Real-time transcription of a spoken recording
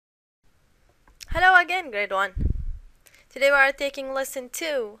Hello again, grade 1. Today we are taking lesson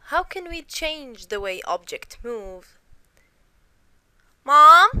 2. How can we change the way objects move?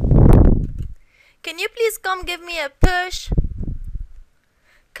 Mom, can you please come give me a push?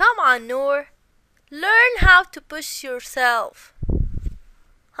 Come on, Noor. Learn how to push yourself.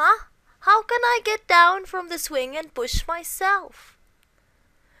 Huh? How can I get down from the swing and push myself?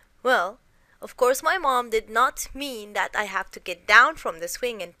 Well, of course my mom did not mean that I have to get down from the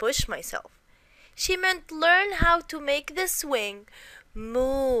swing and push myself. She meant learn how to make the swing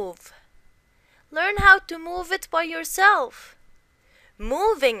move. Learn how to move it by yourself.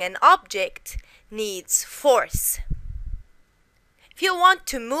 Moving an object needs force. If you want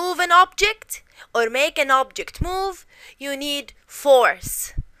to move an object or make an object move, you need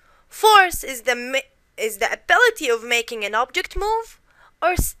force. Force is the ability of making an object move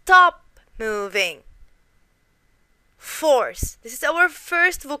or stop moving. Force. This is our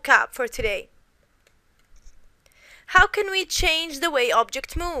first vocab for today. How can we change the way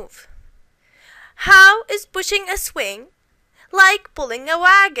objects move? How is pushing a swing like pulling a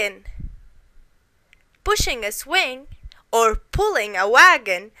wagon? Pushing a swing or pulling a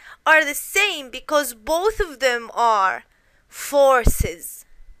wagon are the same because both of them are forces.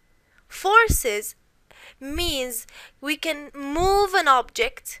 Forces means we can move an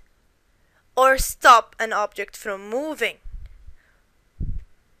object or stop an object from moving.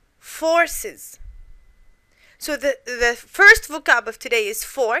 Forces. So the first vocab of today is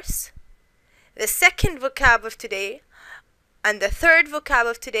force. The second vocab of today and the third vocab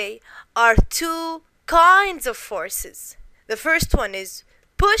of today are two kinds of forces. The first one is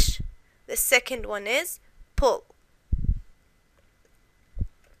push. The second one is pull.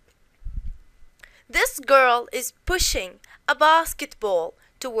 This girl is pushing a basketball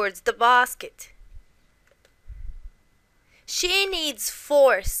towards the basket. She needs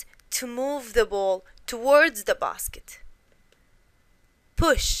force to move the ball towards the basket.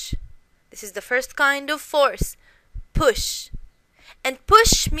 Push. This is the first kind of force. Push. And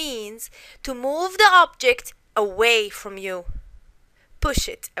push means to move the object away from you. Push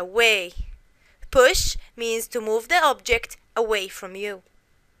it away. Push means to move the object away from you.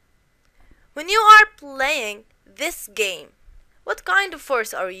 When you are playing this game, what kind of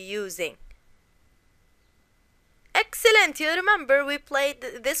force are you using? Excellent! You remember we played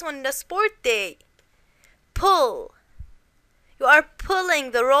this one in the sport day. Pull. You are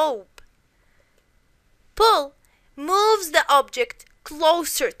pulling the rope. Pull moves the object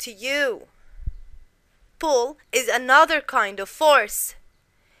closer to you. Pull is another kind of force.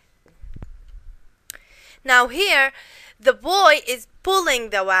 Now here, the boy is pulling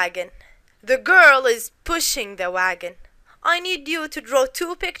the wagon. The girl is pushing the wagon. I need you to draw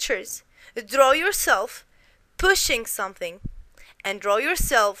two pictures. Draw yourself pushing something and draw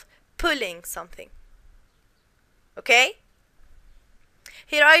yourself pulling something. Okay?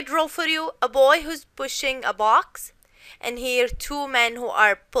 Here I draw for you a boy who's pushing a box, and here two men who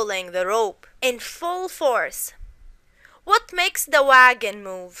are pulling the rope in full force. What makes the wagon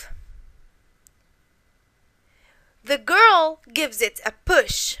move? The girl gives it a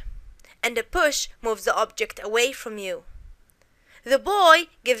push, and the push moves the object away from you. The boy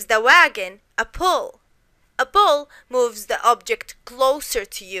gives the wagon a pull. A pull moves the object closer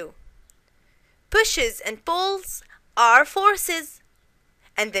to you. Pushes and pulls are forces.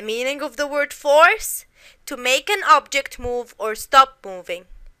 And the meaning of the word force? To make an object move or stop moving.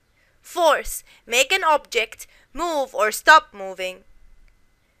 Force, make an object move or stop moving.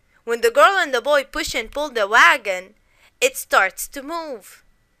 When the girl and the boy push and pull the wagon, it starts to move.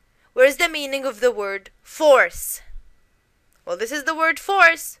 Where's the meaning of the word force? Well, this is the word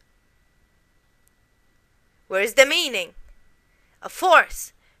force. Where's the meaning? A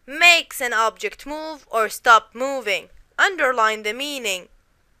force makes an object move or stop moving. Underline the meaning.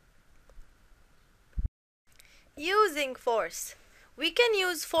 Using force. We can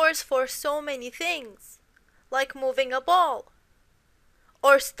use force for so many things, like moving a ball,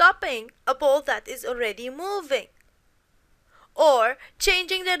 or stopping a ball that is already moving, or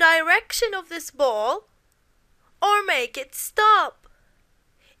changing the direction of this ball, or make it stop.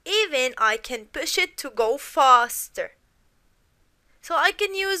 Even I can push it to go faster. So I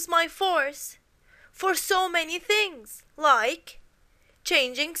can use my force for so many things, like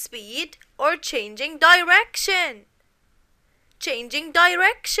changing speed or changing direction. Changing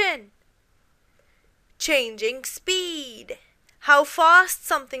direction. Changing speed. How fast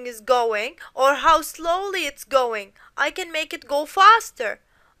something is going or how slowly it's going. I can make it go faster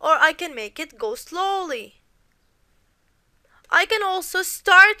or I can make it go slowly. I can also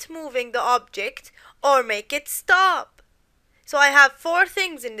start moving the object or make it stop. So I have four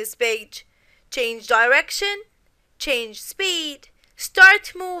things in this page. change direction, change speed,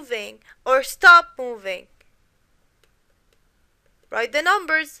 start moving, or stop moving. Write the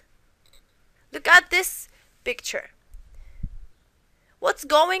numbers. Look at this picture. What's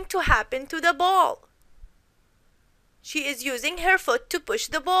going to happen to the ball? She is using her foot to push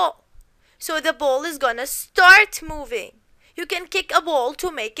the ball. So the ball is gonna start moving. You can kick a ball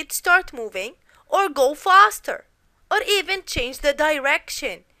to make it start moving, or go faster, or even change the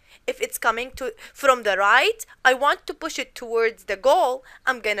direction. If it's coming from the right, I want to push it towards the goal,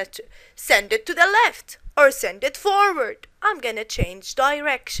 I'm gonna send it to the left, or send it forward. I'm gonna change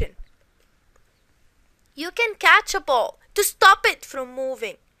direction. You can catch a ball to stop it from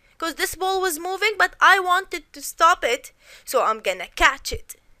moving, because this ball was moving but I wanted to stop it, so I'm gonna catch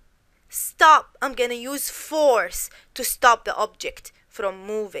it. Stop. I'm gonna use force to stop the object from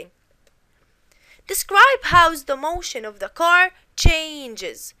moving. Describe how the motion of the car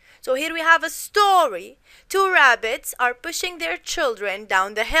changes. So here we have a story. Two rabbits are pushing their children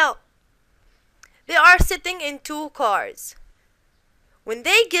down the hill. They are sitting in two cars. When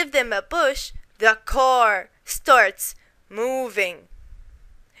they give them a push, the car starts moving.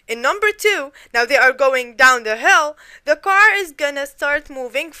 In number 2, now they are going down the hill, the car is gonna start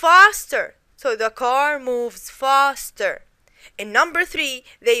moving faster. So the car moves faster. In number 3,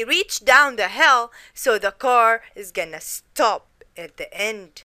 they reach down the hill, so the car is gonna stop at the end.